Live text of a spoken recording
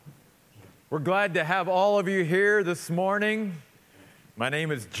We're glad to have all of you here this morning. My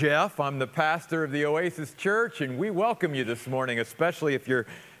name is Jeff. I'm the pastor of the Oasis Church, and we welcome you this morning, especially if you're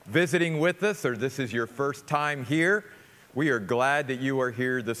visiting with us or this is your first time here. We are glad that you are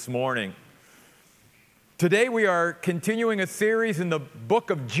here this morning. Today we are continuing a series in the book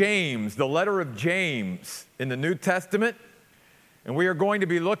of James, the letter of James in the New Testament. And we are going to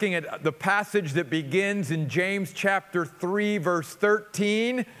be looking at the passage that begins in James chapter 3, verse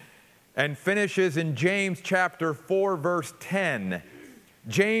 13, and finishes in James chapter 4, verse 10.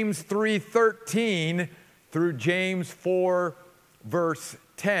 James 3:13 through James 4, verse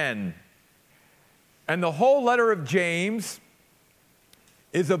 10. And the whole letter of James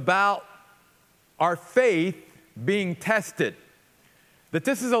is about our faith being tested. That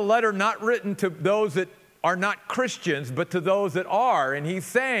this is a letter not written to those that are not Christians, but to those that are. And he's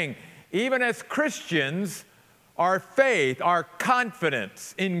saying, even as Christians, our faith, our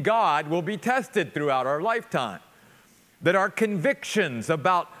confidence in God will be tested throughout our lifetime. That our convictions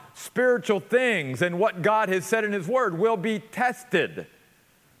about spiritual things and what God has said in His Word will be tested.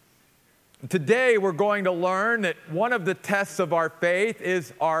 Today we're going to learn that one of the tests of our faith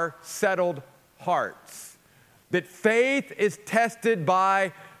is our settled hearts. That faith is tested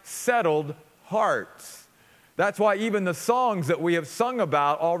by settled hearts. That's why even the songs that we have sung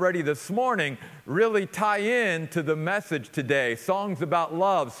about already this morning really tie in to the message today. Songs about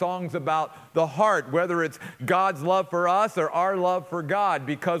love, songs about the heart, whether it's God's love for us or our love for God.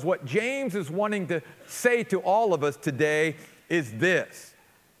 Because what James is wanting to say to all of us today is this: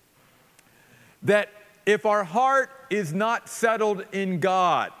 that if our heart is not settled in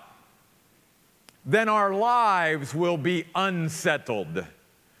God, then our lives will be unsettled.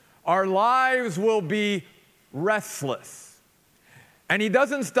 Our lives will be restless. And he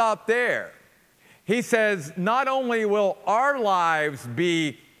doesn't stop there. He says not only will our lives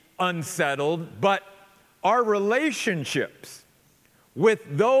be unsettled, but our relationships with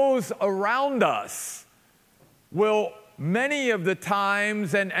those around us will many of the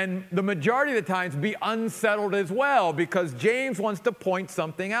times and the majority of the times be unsettled as well, because James wants to point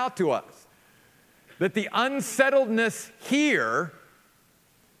something out to us. That the unsettledness here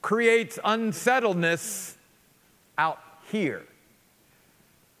creates unsettledness out here.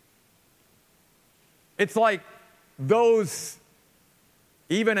 It's like those,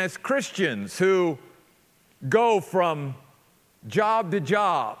 even as Christians, who go from job to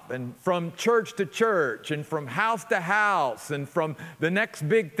job and from church to church and from house to house and from the next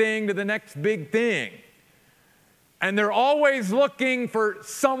big thing to the next big thing. And they're always looking for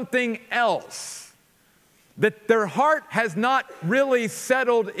something else. That their heart has not really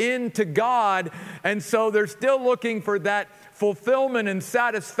settled into God, and so they're still looking for that fulfillment and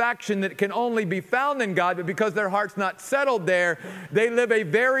satisfaction that can only be found in God, but because their heart's not settled there, they live a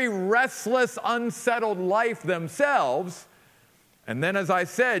very restless, unsettled life themselves. And then, as I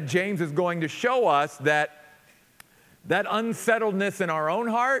said, James is going to show us that unsettledness in our own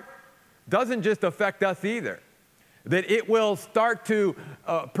heart doesn't just affect us either. That it will start to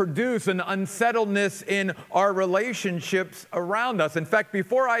produce an unsettledness in our relationships around us. In fact,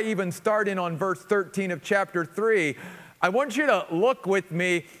 before I even start in on verse 13 of chapter 3, I want you to look with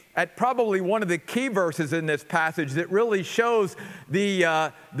me at probably one of the key verses in this passage that really shows the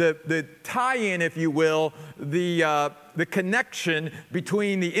tie-in, if you will, the connection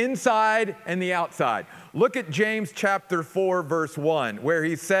between the inside and the outside. Look at James chapter 4, verse 1, where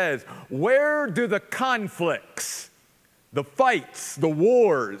he says, "Where do the conflicts, the fights, the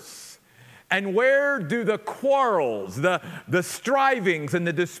wars, and where do the quarrels, the strivings and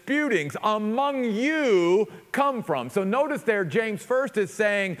the disputings among you come from?" So notice there, James first is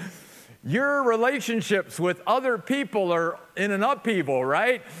saying, your relationships with other people are in an upheaval,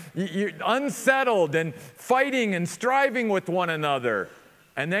 right? You're unsettled and fighting and striving with one another.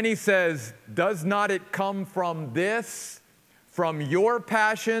 And then he says, does not it come from this, from your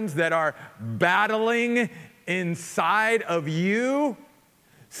passions that are battling inside of you?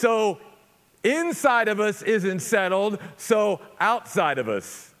 So inside of us isn't settled, so outside of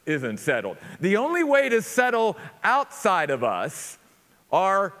us isn't settled. The only way to settle outside of us,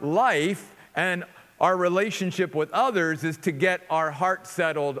 our life and our relationship with others, is to get our heart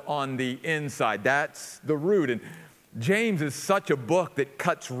settled on the inside. That's the root. And James is such a book that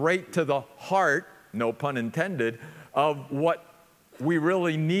cuts right to the heart, no pun intended, of what we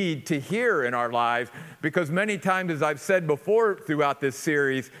really need to hear in our lives. Because many times, as I've said before throughout this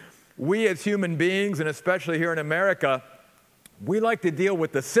series, we as human beings, and especially here in America, we like to deal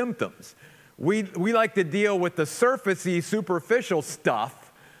with the symptoms. We like to deal with the surfacey, superficial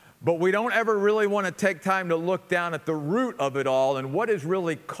stuff but we don't ever really want to take time to look down at the root of it all and what is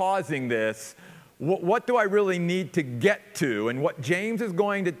really causing this. What do I really need to get to? And what James is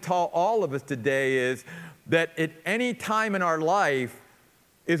going to tell all of us today is that at any time in our life,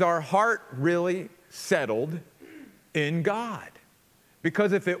 is our heart really settled in God?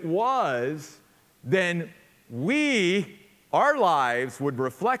 Because if it was, then our lives would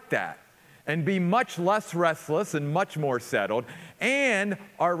reflect that and be much less restless and much more settled, and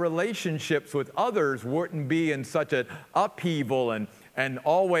our relationships with others wouldn't be in such an upheaval and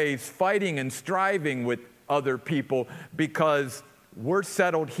always fighting and striving with other people, because we're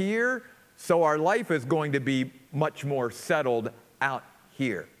settled here, so our life is going to be much more settled out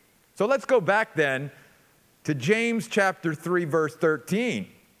here. So let's go back then to James chapter 3, verse 13,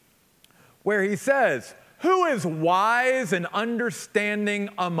 where he says, "Who is wise and understanding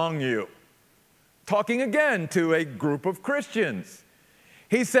among you?" Talking again to a group of Christians.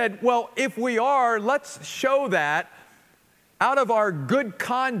 He said, well, if we are, let's show that out of our good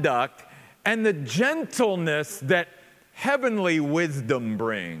conduct and the gentleness that heavenly wisdom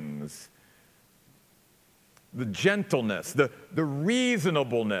brings. The gentleness, the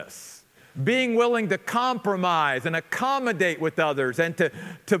reasonableness, being willing to compromise and accommodate with others and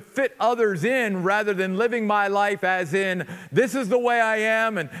to fit others in rather than living my life as in, this is the way I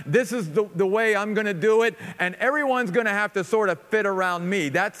am and this is the way I'm going to do it, and everyone's going to have to sort of fit around me.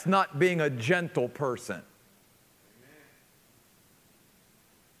 That's not being a gentle person.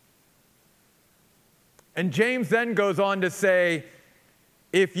 And James then goes on to say,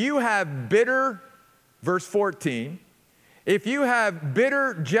 if you have bitter, verse 14, if you have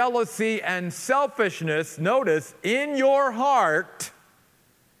bitter jealousy and selfishness, notice, in your heart,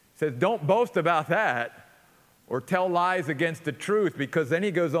 says don't boast about that or tell lies against the truth, because then he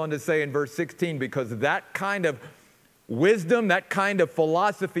goes on to say in verse 16, because that kind of wisdom, that kind of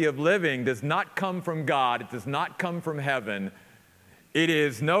philosophy of living does not come from God. It does not come from heaven. It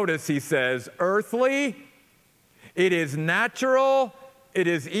is, notice he says, earthly, it is natural, it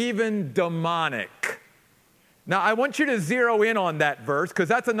is even demonic. Now, I want you to zero in on that verse, because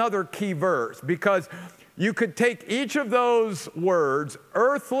that's another key verse, because you could take each of those words,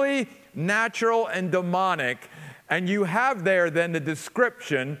 earthly, natural, and demonic, and you have there then the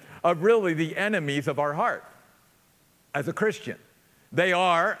description of really the enemies of our heart as a Christian. They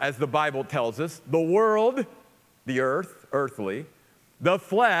are, as the Bible tells us, the world, the earth, earthly, the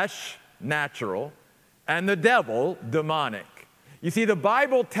flesh, natural, and the devil, demonic. You see, the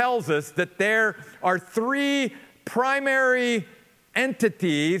Bible tells us that there are three primary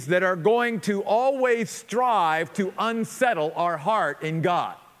entities that are going to always strive to unsettle our heart in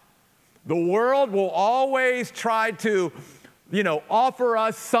God. The world will always try to, offer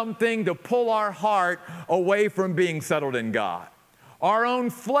us something to pull our heart away from being settled in God. Our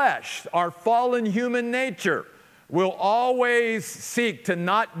own flesh, our fallen human nature, will always seek to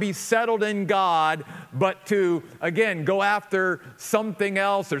not be settled in God, but to, again, go after something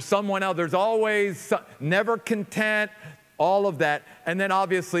else or someone else. There's always never content, all of that. And then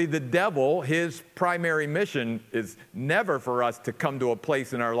obviously the devil, his primary mission is never for us to come to a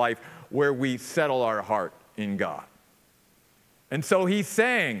place in our life where we settle our heart in God. And so he's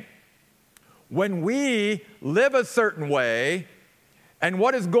saying, when we live a certain way and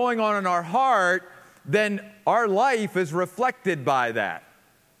what is going on in our heart, then our life is reflected by that.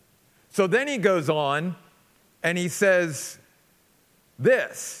 So then he goes on and he says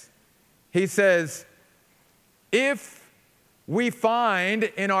this. He says, if we find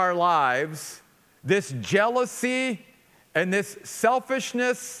in our lives this jealousy and this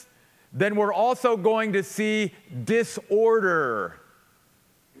selfishness, then we're also going to see disorder.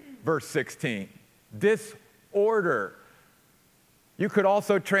 Verse 16, disorder. You could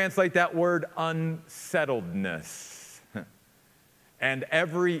also translate that word unsettledness. And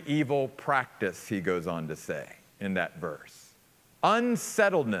every evil practice, he goes on to say in that verse.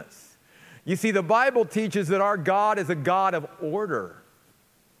 Unsettledness. You see, the Bible teaches that our God is a God of order.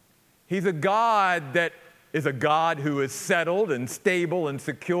 He's a God that is a God who is settled and stable and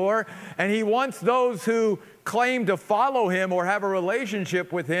secure. And he wants those who claim to follow him or have a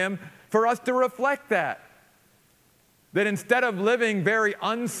relationship with him for us to reflect that. That instead of living very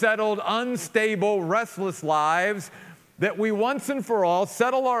unsettled, unstable, restless lives, that we once and for all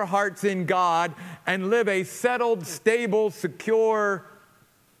settle our hearts in God and live a settled, stable, secure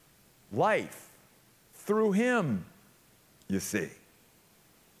life through him, you see.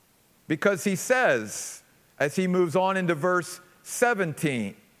 Because he says, as he moves on into verse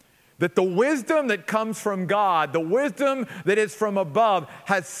 17, that the wisdom that comes from God, the wisdom that is from above,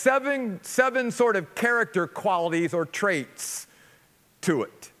 has seven sort of character qualities or traits to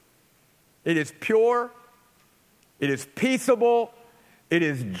it. It is pure. It is peaceable. It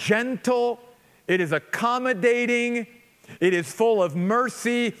is gentle. It is accommodating. It is full of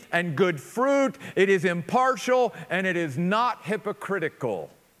mercy and good fruit. It is impartial, and it is not hypocritical.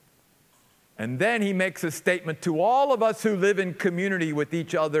 And then he makes a statement to all of us who live in community with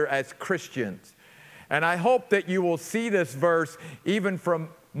each other as Christians. And I hope that you will see this verse, even from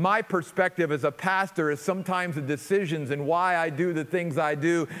my perspective as a pastor, as sometimes the decisions and why I do the things I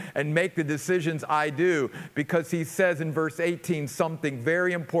do and make the decisions I do. Because he says in verse 18 something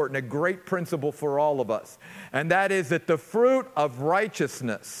very important, a great principle for all of us. And that is that the fruit of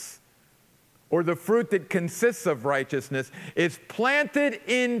righteousness, or the fruit that consists of righteousness, is planted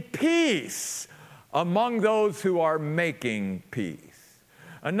in peace among those who are making peace.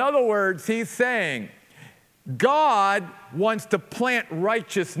 In other words, he's saying, God wants to plant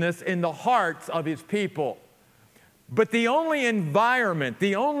righteousness in the hearts of his people. But the only environment,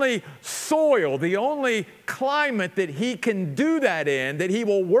 the only soil, the only climate that he can do that in, that he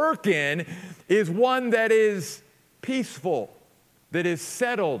will work in, is one that is peaceful, that is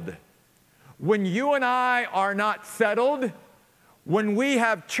settled. When you and I are not settled, when we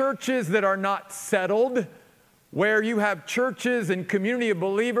have churches that are not settled, where you have churches and community of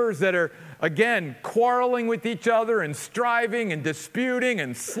believers that are, again, quarreling with each other and striving and disputing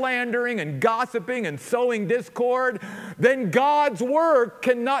and slandering and gossiping and sowing discord, then God's work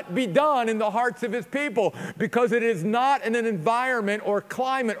cannot be done in the hearts of his people, because it is not in an environment or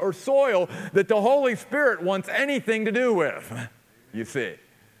climate or soil that the Holy Spirit wants anything to do with, you see.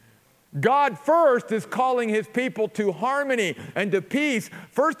 God first is calling his people to harmony and to peace,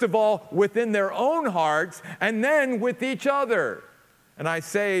 first of all within their own hearts and then with each other. And I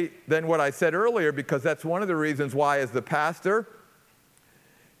say then what I said earlier because that's one of the reasons why, as the pastor,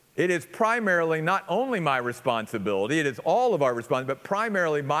 it is primarily not only my responsibility, it is all of our responsibility, but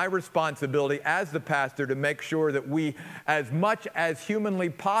primarily my responsibility as the pastor to make sure that we, as much as humanly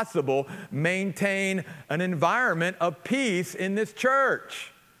possible, maintain an environment of peace in this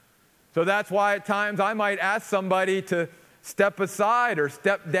church. So that's why at times I might ask somebody to step aside or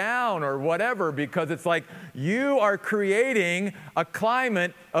step down or whatever, because it's like you are creating a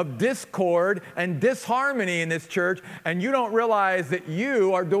climate of discord and disharmony in this church, and you don't realize that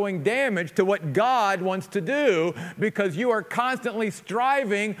you are doing damage to what God wants to do, because you are constantly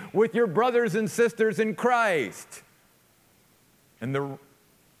striving with your brothers and sisters in Christ. And the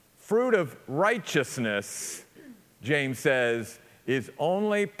fruit of righteousness, James says, is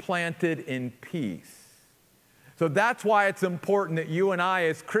only planted in peace. So that's why it's important that you and I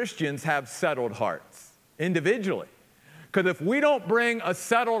as Christians have settled hearts individually. Because if we don't bring a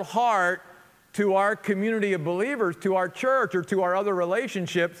settled heart to our community of believers, to our church, or to our other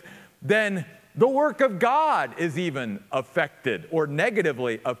relationships, then the work of God is even affected or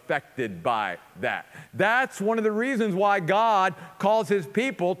negatively affected by that. That's one of the reasons why God calls his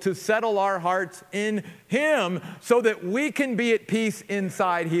people to settle our hearts in him, so that we can be at peace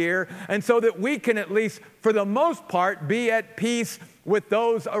inside here, and so that we can, at least for the most part, be at peace with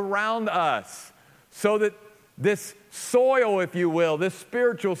those around us. So that this soil, if you will, this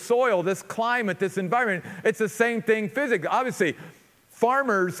spiritual soil, this climate, this environment, it's the same thing physically. Obviously,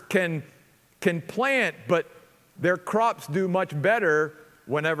 farmers can plant, but their crops do much better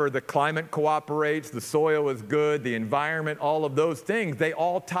whenever the climate cooperates, the soil is good, the environment, all of those things. They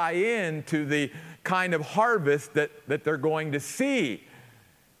all tie in to the kind of harvest that they're going to see.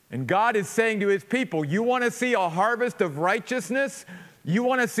 And God is saying to his people, you want to see a harvest of righteousness? You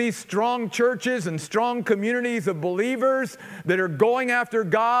want to see strong churches and strong communities of believers that are going after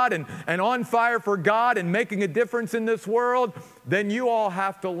God and on fire for God and making a difference in this world? Then you all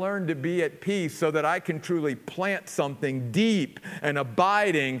have to learn to be at peace, so that I can truly plant something deep and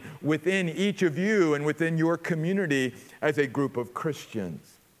abiding within each of you and within your community as a group of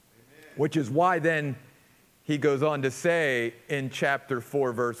Christians. Amen. Which is why then he goes on to say in chapter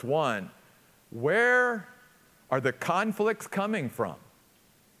 4, verse 1, where are the conflicts coming from?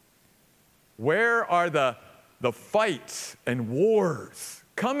 Where are the fights and wars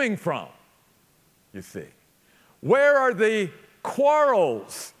coming from? You see. Where are the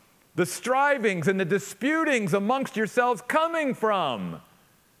quarrels, the strivings, and the disputings amongst yourselves coming from?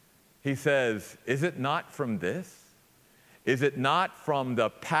 He says, is it not from this? Is it not from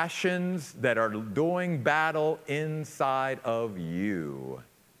the passions that are doing battle inside of you?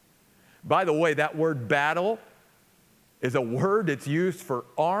 By the way, that word battle is a word that's used for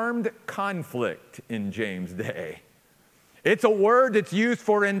armed conflict in James' day. It's a word that's used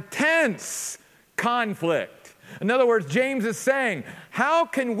for intense conflict. In other words, James is saying, how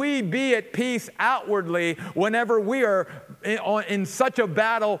can we be at peace outwardly whenever we are in such a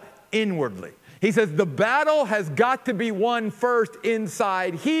battle inwardly. He says the battle has got to be won first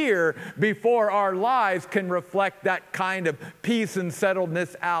inside here before our lives can reflect that kind of peace and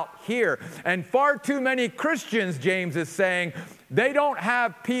settledness out here. And far too many Christians, James is saying, they don't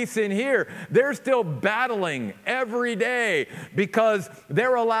have peace in here. They're still battling every day because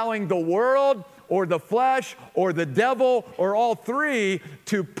they're allowing the world or the flesh or the devil or all three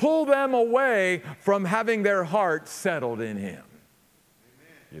to pull them away from having their heart settled in Him.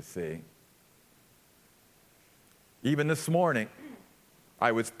 Amen. You see? Even this morning,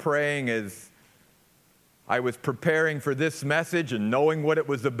 I was praying as I was preparing for this message and knowing what it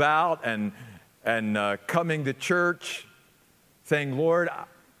was about and coming to church, saying, Lord,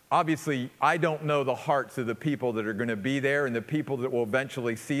 obviously, I don't know the hearts of the people that are going to be there and the people that will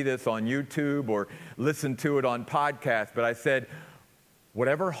eventually see this on YouTube or listen to it on podcast. But I said,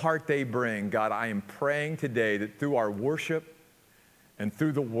 whatever heart they bring, God, I am praying today that through our worship and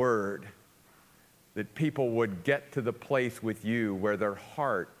through the Word, that people would get to the place with you where their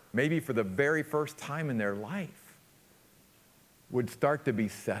heart, maybe for the very first time in their life, would start to be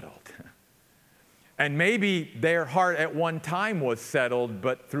settled. And maybe their heart at one time was settled,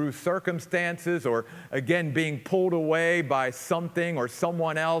 but through circumstances or, again, being pulled away by something or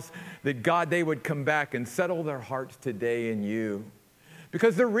someone else, that God, they would come back and settle their hearts today in you.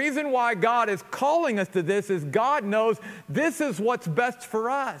 Because the reason why God is calling us to this is God knows this is what's best for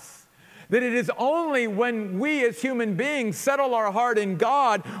us. That it is only when we as human beings settle our heart in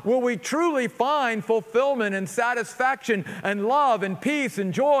God will we truly find fulfillment and satisfaction and love and peace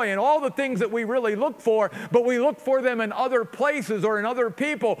and joy and all the things that we really look for, but we look for them in other places or in other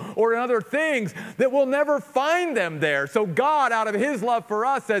people or in other things that we'll never find them there. So God, out of His love for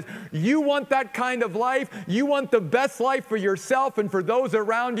us, says, you want that kind of life? You want the best life for yourself and for those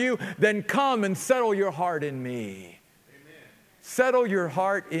around you? Then come and settle your heart in me. Amen. Settle your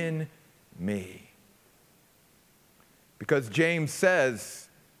heart in me. Because James says,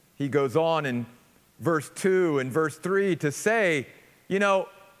 he goes on in verse 2 and verse 3 to say, you know,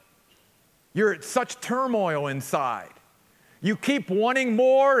 you're at such turmoil inside. You keep wanting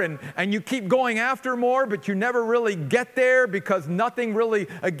more and you keep going after more, but you never really get there because nothing really,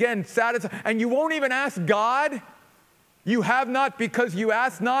 again, satisfies. And you won't even ask God. You have not because you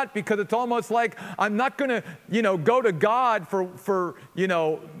ask not, because it's almost like I'm not going to, go to God for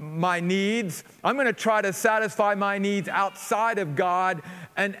my needs. I'm going to try to satisfy my needs outside of God.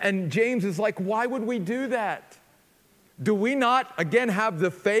 And James is like, why would we do that? Do we not, again, have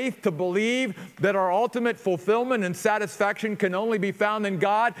the faith to believe that our ultimate fulfillment and satisfaction can only be found in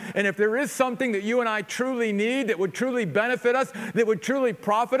God? And if there is something that you and I truly need, that would truly benefit us, that would truly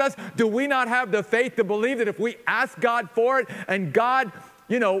profit us, do we not have the faith to believe that if we ask God for it, and God,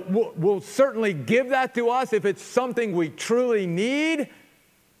 will certainly give that to us if it's something we truly need?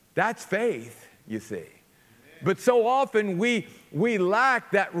 That's faith, you see. But so often we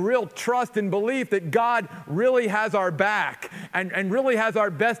lack that real trust and belief that God really has our back and really has our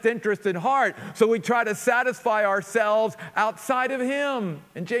best interest in heart. So we try to satisfy ourselves outside of Him.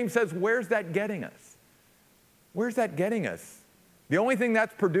 And James says, where's that getting us? Where's that getting us? The only thing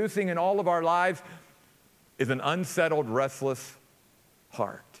that's producing in all of our lives is an unsettled, restless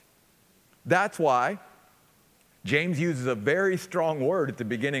heart. That's why James uses a very strong word at the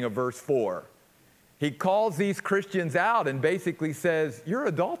beginning of verse 4. He calls these Christians out and basically says, you're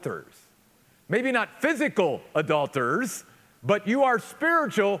adulterers. Maybe not physical adulterers, but you are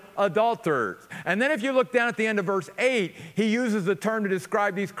spiritual adulterers. And then if you look down at the end of verse 8, he uses the term to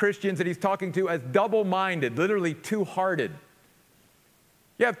describe these Christians that he's talking to as double-minded, literally two-hearted.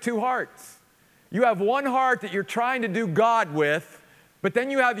 You have two hearts. You have one heart that you're trying to do God with, but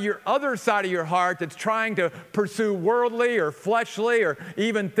then you have your other side of your heart that's trying to pursue worldly or fleshly or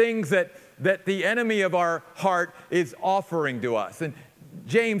even things that the enemy of our heart is offering to us. And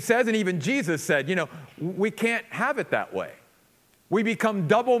James says, and even Jesus said, we can't have it that way. We become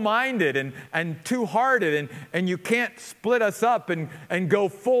double-minded and two-hearted, and you can't split us up and go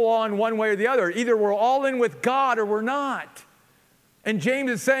full on one way or the other. Either we're all in with God or we're not. And James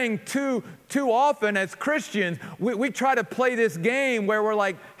is saying too often as Christians, we try to play this game where we're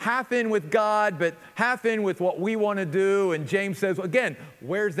like half in with God, but half in with what we want to do. And James says, again,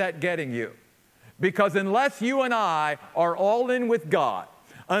 where's that getting you? Because unless you and I are all in with God,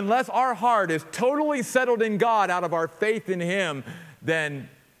 unless our heart is totally settled in God out of our faith in Him, then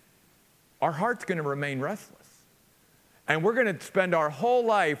our heart's going to remain restless. And we're going to spend our whole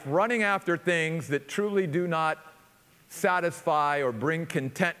life running after things that truly do not satisfy or bring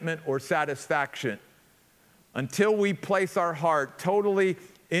contentment or satisfaction until we place our heart totally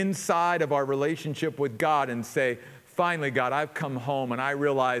inside of our relationship with God and say, finally, God, I've come home and I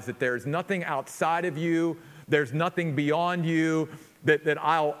realize that there's nothing outside of you, there's nothing beyond you that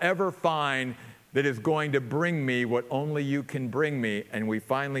I'll ever find that is going to bring me what only you can bring me, and we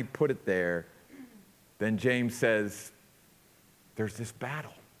finally put it there, then James says, there's this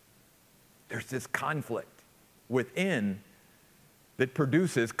battle. There's this conflict within that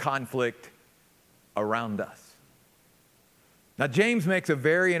produces conflict around us. Now, James makes a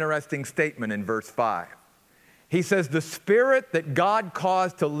very interesting statement in verse 5. He says, the Spirit that God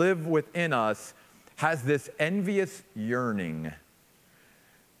caused to live within us has this envious yearning.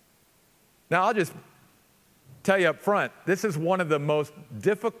 Now, I'll just tell you up front, this is one of the most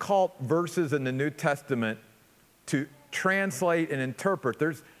difficult verses in the New Testament to translate and interpret.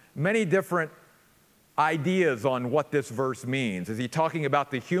 There's many different ideas on what this verse means. Is he talking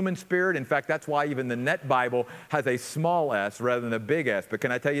about the human spirit? In fact, that's why even the Net Bible has a small s rather than a big S. But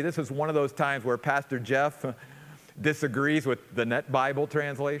can I tell you, this is one of those times where Pastor Jeff disagrees with the Net Bible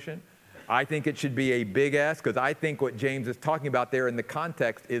translation. I think it should be a big S, because I think what James is talking about there in the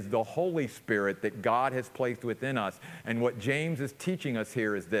context is the Holy Spirit that God has placed within us. And what James is teaching us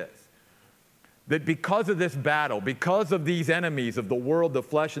here is this: that because of this battle, because of these enemies of the world, the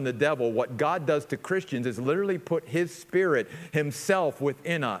flesh, and the devil, what God does to Christians is literally put His Spirit Himself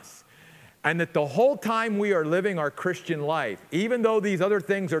within us. And that the whole time we are living our Christian life, even though these other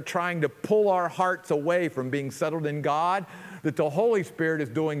things are trying to pull our hearts away from being settled in God, that the Holy Spirit is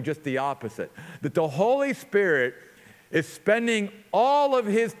doing just the opposite. That the Holy Spirit is spending all of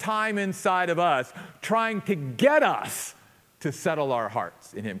His time inside of us trying to get us to settle our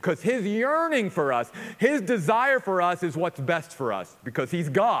hearts in Him. Because His yearning for us, His desire for us is what's best for us, because He's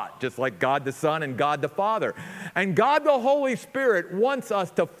God, just like God the Son and God the Father. And God the Holy Spirit wants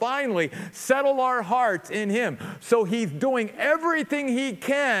us to finally settle our hearts in Him. So He's doing everything He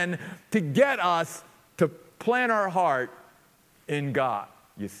can to get us to plant our heart in God,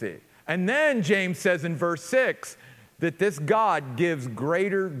 you see. And then James says in verse 6 that this God gives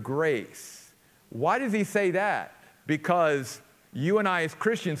greater grace. Why does he say that? Because you and I as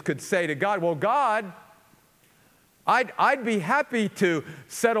Christians could say to God, well, God, I'd be happy to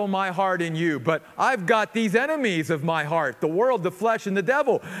settle my heart in you, but I've got these enemies of my heart, the world, the flesh, and the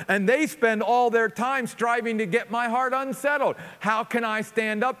devil, and they spend all their time striving to get my heart unsettled. How can I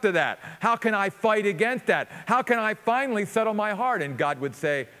stand up to that? How can I fight against that? How can I finally settle my heart? And God would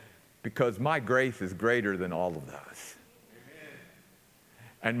say, because my grace is greater than all of those. Amen.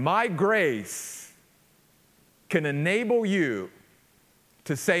 And my grace can enable you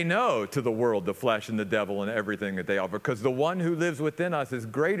to say no to the world, the flesh, and the devil, and everything that they offer. Because the one who lives within us is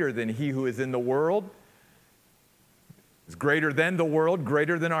greater than he who is in the world. Is greater than the world,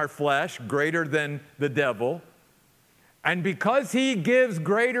 greater than our flesh, greater than the devil. And because he gives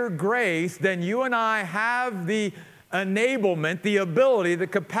greater grace, then you and I have the enablement, the ability, the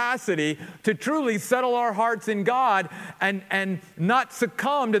capacity to truly settle our hearts in God and not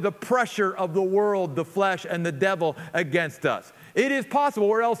succumb to the pressure of the world, the flesh, and the devil against us. It is possible,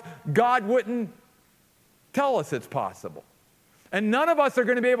 or else God wouldn't tell us it's possible. And none of us are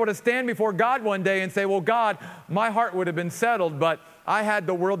going to be able to stand before God one day and say, well, God, my heart would have been settled, but I had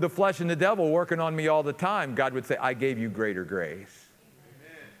the world, the flesh, and the devil working on me all the time. God would say, I gave you greater grace.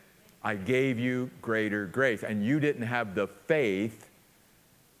 Amen. I gave you greater grace. And you didn't have the faith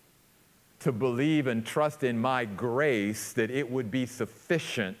to believe and trust in my grace that it would be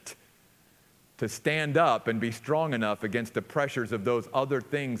sufficient to stand up and be strong enough against the pressures of those other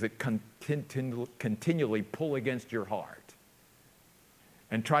things that continually pull against your heart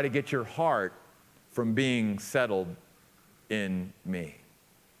and try to get your heart from being settled in me.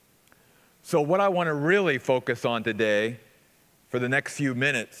 So what I want to really focus on today for the next few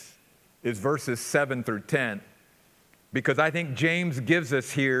minutes is verses 7 through 10, because I think James gives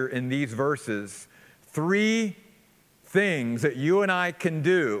us here in these verses 3 things that you and I can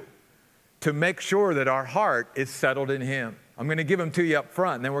do to make sure that our heart is settled in Him. I'm going to give them to you up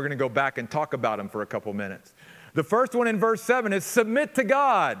front, and then we're going to go back and talk about them for a couple minutes. The first one in verse 7 is submit to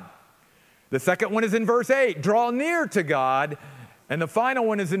God. The second one is in verse 8, draw near to God. And the final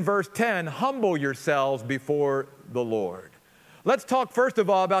one is in verse 10, humble yourselves before the Lord. Let's talk first of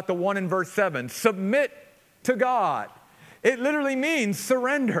all about the one in verse 7, submit to God. It literally means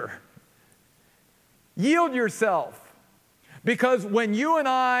surrender. Yield yourself. Because when you and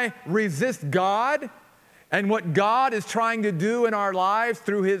I resist God and what God is trying to do in our lives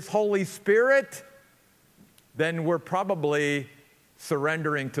through His Holy Spirit, then we're probably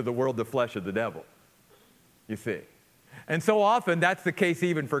surrendering to the world, the flesh, of the devil, you see. And so often that's the case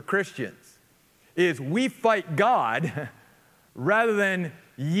even for Christians, is we fight God rather than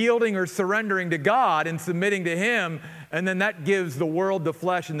yielding or surrendering to God and submitting to Him, and then that gives the world, the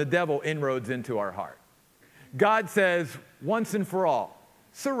flesh, and the devil inroads into our heart. God says, once and for all,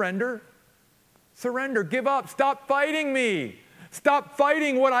 surrender. Surrender. Give up. Stop fighting me. Stop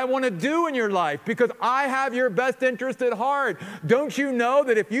fighting what I want to do in your life, because I have your best interest at heart. Don't you know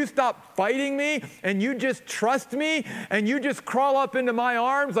that if you stop fighting me and you just trust me and you just crawl up into my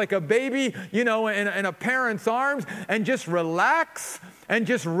arms like a baby, in a parent's arms, and just relax and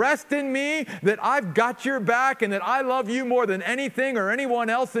just rest in me, that I've got your back and that I love you more than anything or anyone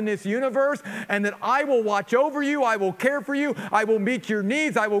else in this universe, and that I will watch over you, I will care for you, I will meet your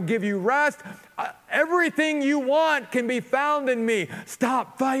needs, I will give you rest. Everything you want can be found in me.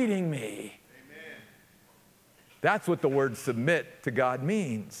 Stop fighting me. Amen. That's what the word submit to God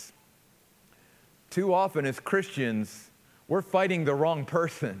means. Too often as Christians, we're fighting the wrong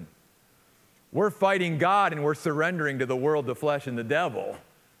person. We're fighting God and we're surrendering to the world, the flesh, and the devil,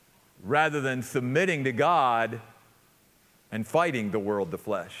 rather than submitting to God and fighting the world, the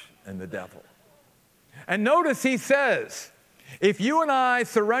flesh, and the devil. And notice he says, if you and I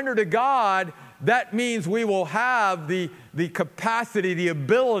surrender to God, that means we will have the capacity, the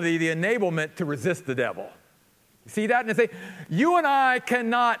ability, the enablement to resist the devil. You see that? And they say, you and I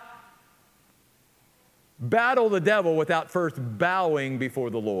cannot battle the devil without first bowing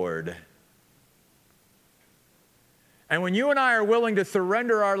before the Lord. And when you and I are willing to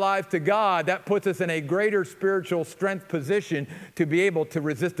surrender our lives to God, that puts us in a greater spiritual strength position to be able to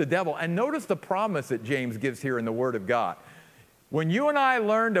resist the devil. And notice the promise that James gives here in the Word of God. When you and I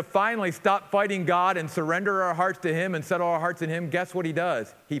learn to finally stop fighting God and surrender our hearts to Him and settle our hearts in Him, guess what He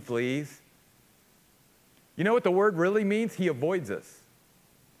does? He flees. You know what the word really means? He avoids us.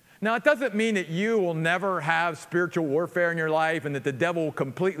 Now, it doesn't mean that you will never have spiritual warfare in your life and that the devil will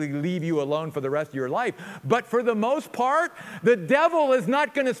completely leave you alone for the rest of your life. But for the most part, the devil is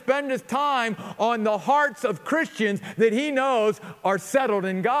not going to spend his time on the hearts of Christians that he knows are settled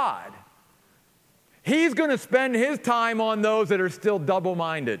in God. He's going to spend his time on those that are still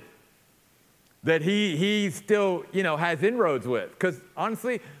double-minded, that he still, has inroads with. Because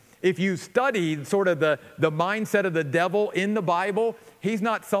honestly, if you study sort of the mindset of the devil in the Bible, he's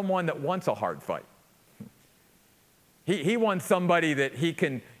not someone that wants a hard fight. He wants somebody that he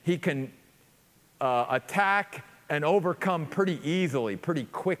can attack and overcome pretty easily, pretty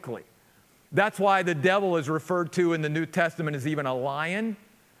quickly. That's why the devil is referred to in the New Testament as even a lion.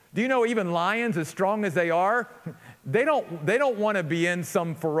 Do you know even lions, as strong as they are, they don't want to be in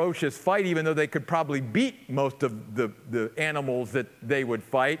some ferocious fight, even though they could probably beat most of the animals that they would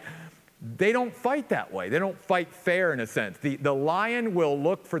fight. They don't fight that way. They don't fight fair in a sense. The lion will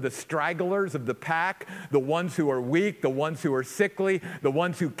look for the stragglers of the pack, the ones who are weak, the ones who are sickly, the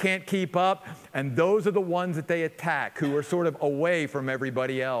ones who can't keep up, and those are the ones that they attack, who are sort of away from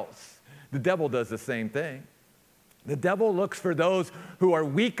everybody else. The devil does the same thing. The devil looks for those who are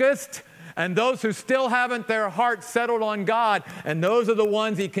weakest and those who still haven't their heart settled on God, and those are the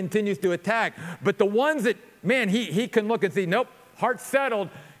ones he continues to attack. But the ones that, he can look and see, nope, heart settled,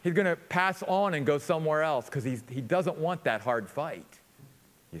 he's going to pass on and go somewhere else because he doesn't want that hard fight,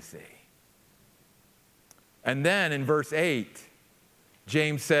 you see. And then in verse 8,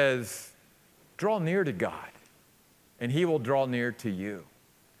 James says, draw near to God, and he will draw near to you.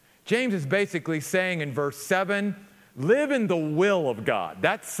 James is basically saying in verse 7, live in the will of God.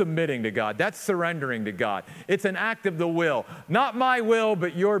 That's submitting to God. That's surrendering to God. It's an act of the will. Not my will,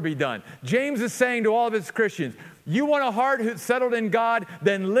 but your be done. James is saying to all of his Christians, you want a heart who's settled in God,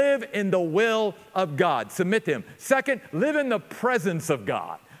 then live in the will of God. Submit to Him. Second, live in the presence of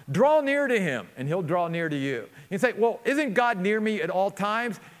God. Draw near to Him, and He'll draw near to you. You say, well, isn't God near me at all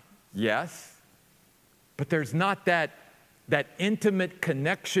times? Yes. But there's not that intimate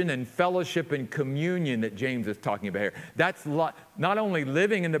connection and fellowship and communion that James is talking about here. That's not only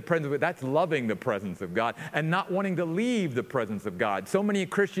living in the presence of God, that's loving the presence of God and not wanting to leave the presence of God. So many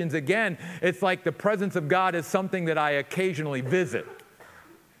Christians, again, it's like the presence of God is something that I occasionally visit.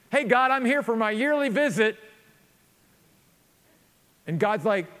 Hey, God, I'm here for my yearly visit. And God's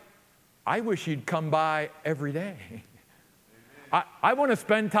like, I wish you'd come by every day. I want to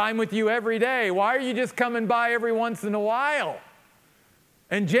spend time with you every day. Why are you just coming by every once in a while?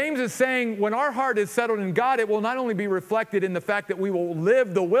 And James is saying when our heart is settled in God, it will not only be reflected in the fact that we will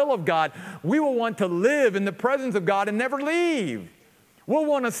live the will of God, we will want to live in the presence of God and never leave. We'll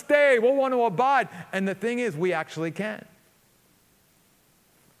want to stay. We'll want to abide. And the thing is, we actually can.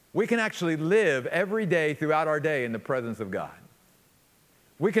 We can actually live every day throughout our day in the presence of God.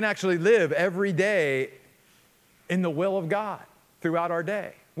 We can actually live every day in the will of God throughout our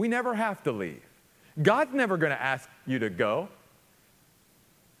day. We never have to leave. God's never going to ask you to go.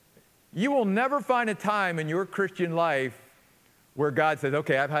 You will never find a time in your Christian life where God says,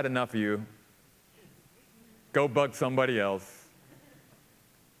 okay, I've had enough of you. Go bug somebody else.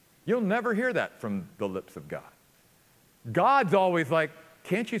 You'll never hear that from the lips of God. God's always like,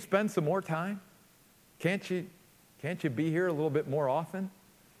 can't you spend some more time? Can't you be here a little bit more often?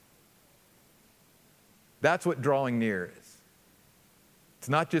 That's what drawing near is. It's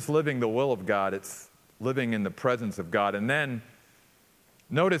not just living the will of God, it's living in the presence of God. And then,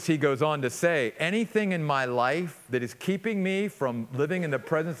 notice he goes on to say, anything in my life that is keeping me from living in the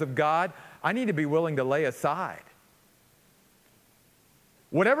presence of God, I need to be willing to lay aside.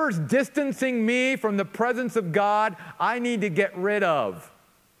 Whatever's distancing me from the presence of God, I need to get rid of.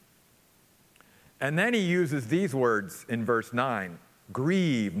 And then he uses these words in verse 9,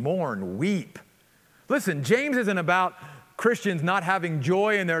 grieve, mourn, weep. Listen, James isn't about Christians not having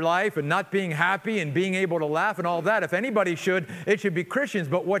joy in their life and not being happy and being able to laugh and all that. If anybody should, it should be Christians.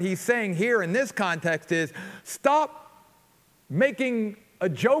 But what he's saying here in this context is stop making a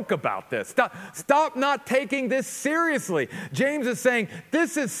joke about this. Stop not taking this seriously. James is saying,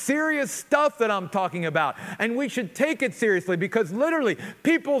 this is serious stuff that I'm talking about, and we should take it seriously because literally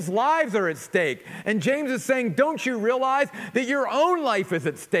people's lives are at stake. And James is saying, don't you realize that your own life is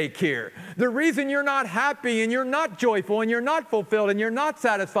at stake here? The reason you're not happy and you're not joyful and you're not fulfilled and you're not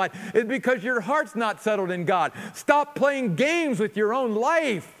satisfied is because your heart's not settled in God. Stop playing games with your own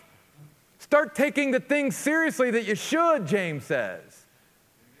life. Start taking the things seriously that you should, James says.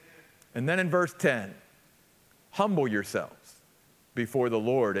 And then in verse 10, humble yourselves before the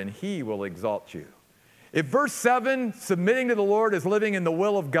Lord, and he will exalt you. If verse 7, submitting to the Lord, is living in the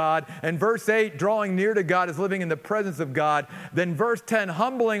will of God, and verse 8, drawing near to God, is living in the presence of God, then verse 10,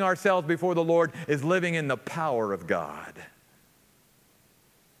 humbling ourselves before the Lord, is living in the power of God.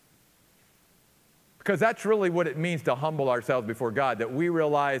 Because that's really what it means to humble ourselves before God, that we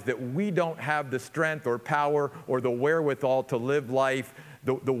realize that we don't have the strength or power or the wherewithal to live life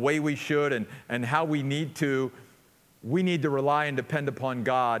the way we should and how we need to. We need to rely and depend upon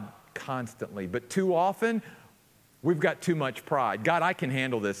God constantly. But too often, we've got too much pride. God, I can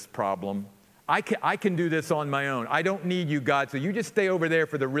handle this problem. I can do this on my own. I don't need you, God, so you just stay over there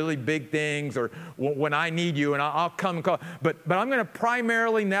for the really big things or when I need you, and I'll come and call. But I'm going to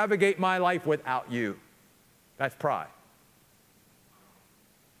primarily navigate my life without you. That's pride.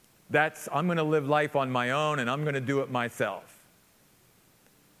 I'm going to live life on my own, and I'm going to do it myself.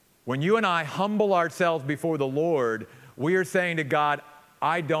 When you and I humble ourselves before the Lord, we are saying to God,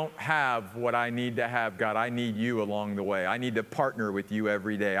 I don't have what I need to have, God. I need you along the way. I need to partner with you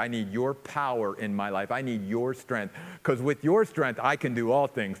every day. I need your power in my life. I need your strength. Because with your strength, I can do all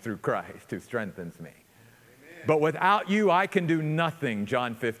things through Christ who strengthens me. Amen. But without you, I can do nothing,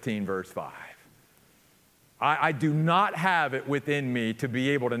 John 15, verse 5. I do not have it within me to be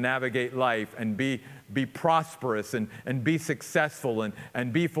able to navigate life and be prosperous and be successful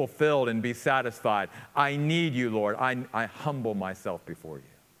and be fulfilled and be satisfied. I need you, Lord. I humble myself before you.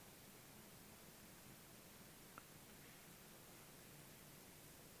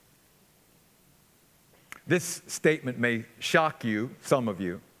 This statement may shock you, some of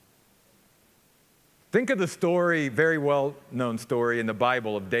you. Think of the story, very well-known story in the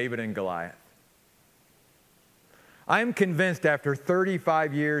Bible of David and Goliath. I am convinced after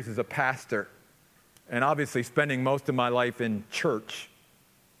 35 years as a pastor, and obviously spending most of my life in church,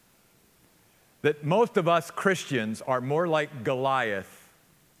 that most of us Christians are more like Goliath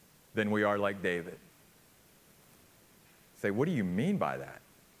than we are like David. Say, what do you mean by that?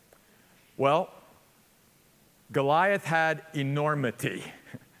 Well, Goliath had enormity.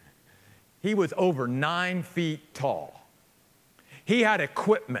 He was over 9 feet tall. He had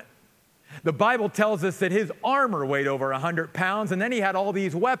equipment. The Bible tells us that his armor weighed over 100 pounds, and then he had all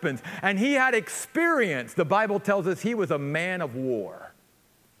these weapons, and he had experience. The Bible tells us he was a man of war.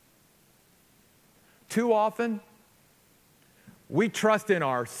 Too often, we trust in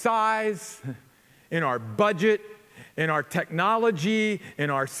our size, in our budget, in our technology, in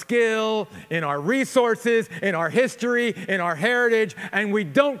our skill, in our resources, in our history, in our heritage, and we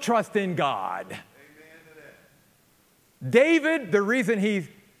don't trust in God. Amen to that. David, the reason he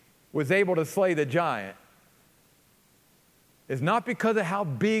was able to slay the giant is not because of how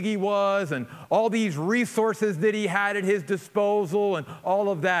big he was and all these resources that he had at his disposal and all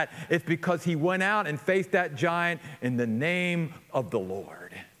of that. It's because he went out and faced that giant in the name of the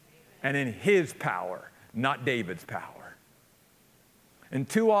Lord and in his power, not David's power. And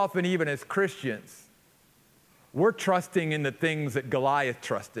too often, even as Christians, we're trusting in the things that Goliath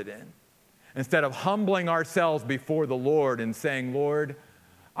trusted in instead of humbling ourselves before the Lord and saying, Lord,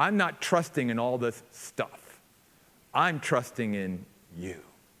 I'm not trusting in all this stuff. I'm trusting in you.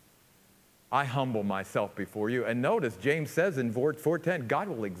 I humble myself before you. And notice, James says in 4:10, God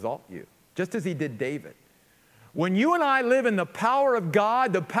will exalt you, just as he did David. When you and I live in the power of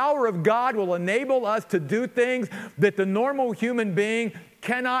God will enable us to do things that the normal human being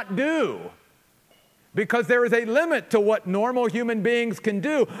cannot do. Because there is a limit to what normal human beings can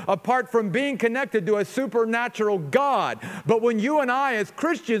do apart from being connected to a supernatural God. But when you and I as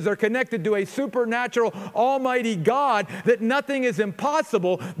Christians are connected to a supernatural almighty God, that nothing is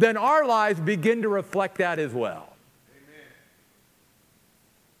impossible, then our lives begin to reflect that as well. Amen.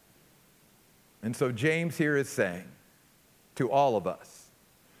 And so James here is saying to all of us,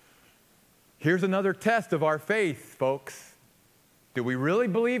 here's another test of our faith, folks. Do we really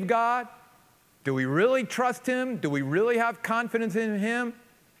believe God? Do we really trust him? Do we really have confidence in him?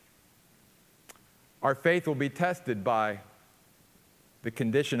 Our faith will be tested by the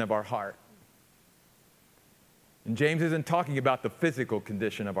condition of our heart. And James isn't talking about the physical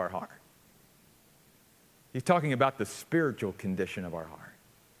condition of our heart. He's talking about the spiritual condition of our heart.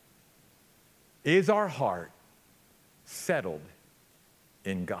 Is our heart settled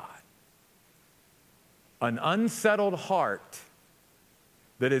in God? An unsettled heart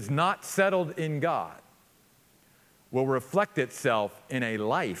that is not settled in God will reflect itself in a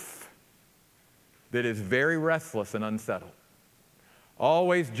life that is very restless and unsettled.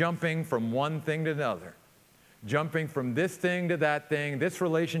 Always jumping from one thing to another. Jumping from this thing to that thing, this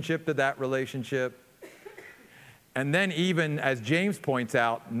relationship to that relationship. And then even, as James points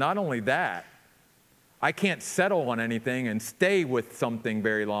out, not only that, I can't settle on anything and stay with something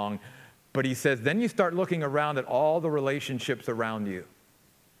very long, but he says, then you start looking around at all the relationships around you.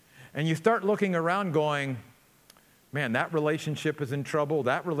 And you start looking around going, man, that relationship is in trouble,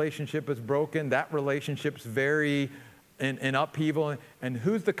 that relationship is broken, that relationship's very in upheaval. And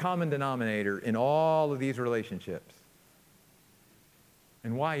who's the common denominator in all of these relationships?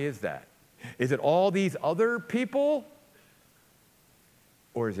 And why is that? Is it all these other people?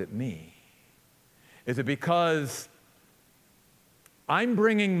 Or is it me? Is it because I'm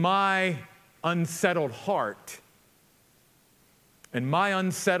bringing my unsettled heart and my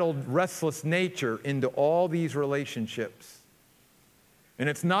unsettled, restless nature into all these relationships? And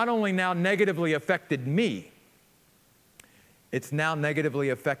it's not only now negatively affected me, it's now negatively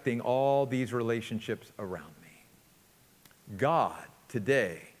affecting all these relationships around me. God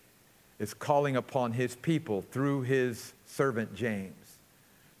today is calling upon his people through his servant James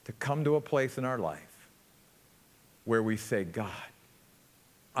to come to a place in our life where we say, God,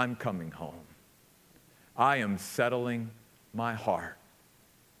 I'm coming home. I am settling my heart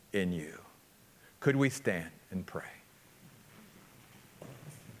in you. Could we stand and pray?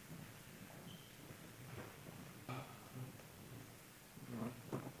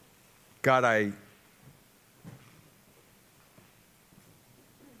 God, I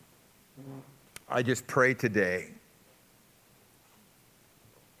just pray today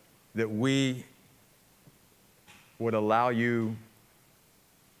that we would allow you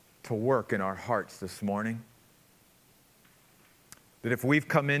to work in our hearts this morning. That if we've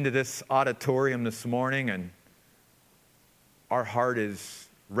come into this auditorium this morning and our heart is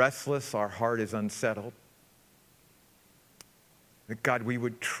restless, our heart is unsettled, that God, we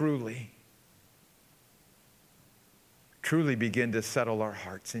would truly begin to settle our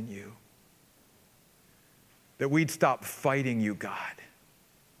hearts in you. That we'd stop fighting you, God.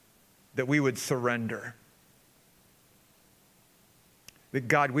 That we would surrender. That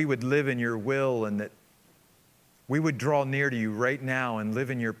God, we would live in your will, and that we would draw near to you right now and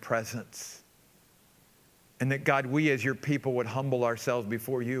live in your presence. And that God, we as your people would humble ourselves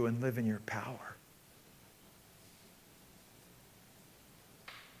before you and live in your power.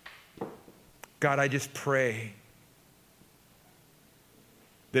 God, I just pray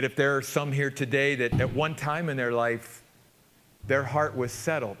that if there are some here today that at one time in their life, their heart was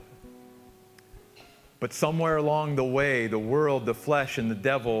settled, but somewhere along the way, the world, the flesh, and the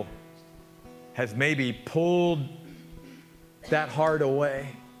devil has maybe pulled that heart away.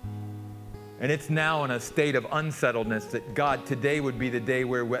 And it's now in a state of unsettledness, that God, today would be the day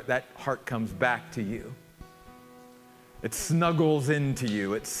where that heart comes back to you. It snuggles into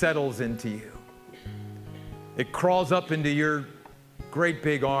you. It settles into you. It crawls up into your great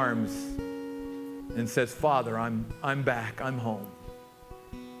big arms and says, Father, I'm back. I'm home.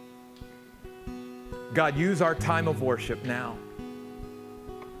 God, use our time of worship now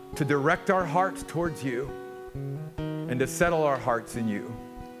to direct our hearts towards you and to settle our hearts in you.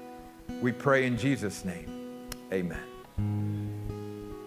 We pray in Jesus' name. Amen.